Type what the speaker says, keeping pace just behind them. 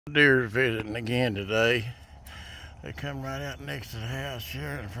Deer's visiting again today. They come right out next to the house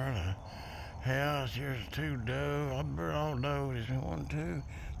here in front of the house. Here's two doe. All doe. There's 1, 2,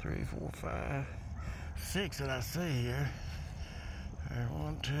 3, 4, 5, 6 that I see here. There's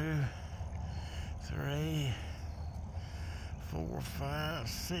 1, 2, 3, 4, 5,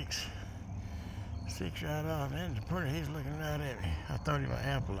 6. 6 right off. And he's looking right at me. I thought he was an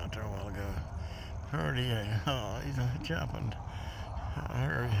apple out there a while ago. Pretty, he's jumping.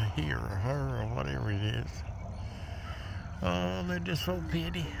 He or her or whatever it is. Oh, they're just so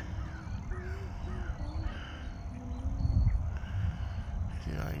pretty.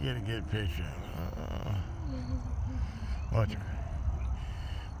 See, I can get a good picture of it. Watch her.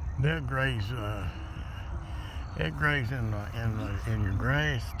 They'll graze. They graze in your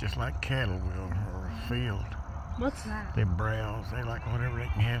grass just like cattle will, or a field. What's that? They browse. They like whatever they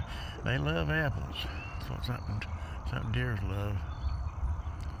can have. They love apples. So something deers love.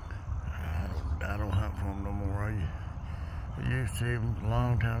 I don't hunt for them no more. I used to a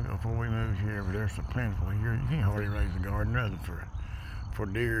long time ago before we moved here, but there's so plentiful here. You can't hardly raise a garden other for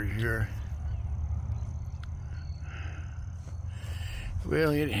deer here.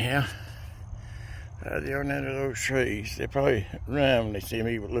 Well, anyhow, they're under those trees. They probably run when they see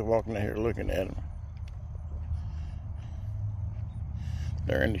me walking down here looking at them.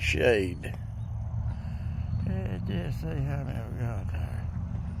 They're in the shade. Just see how many we got there.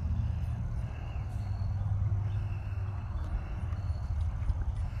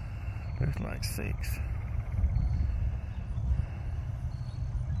 Looks like 6.